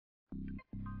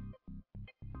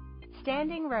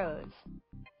Standing rows.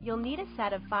 You'll need a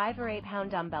set of 5 or 8 pound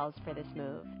dumbbells for this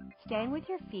move. Stand with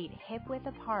your feet hip-width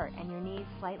apart and your knees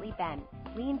slightly bent.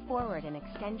 Lean forward and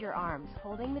extend your arms,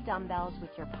 holding the dumbbells with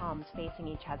your palms facing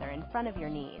each other in front of your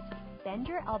knees. Bend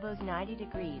your elbows 90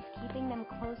 degrees, keeping them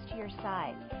close to your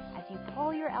sides as you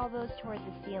pull your elbows toward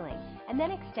the ceiling, and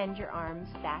then extend your arms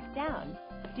back down.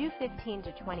 Do 15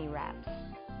 to 20 reps.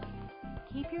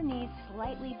 Keep your knees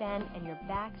slightly bent and your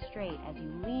back straight as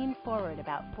you lean forward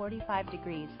about 45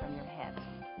 degrees from your hips.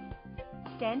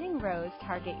 Standing rows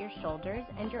target your shoulders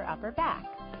and your upper back.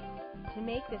 To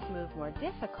make this move more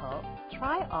difficult,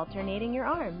 try alternating your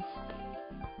arms.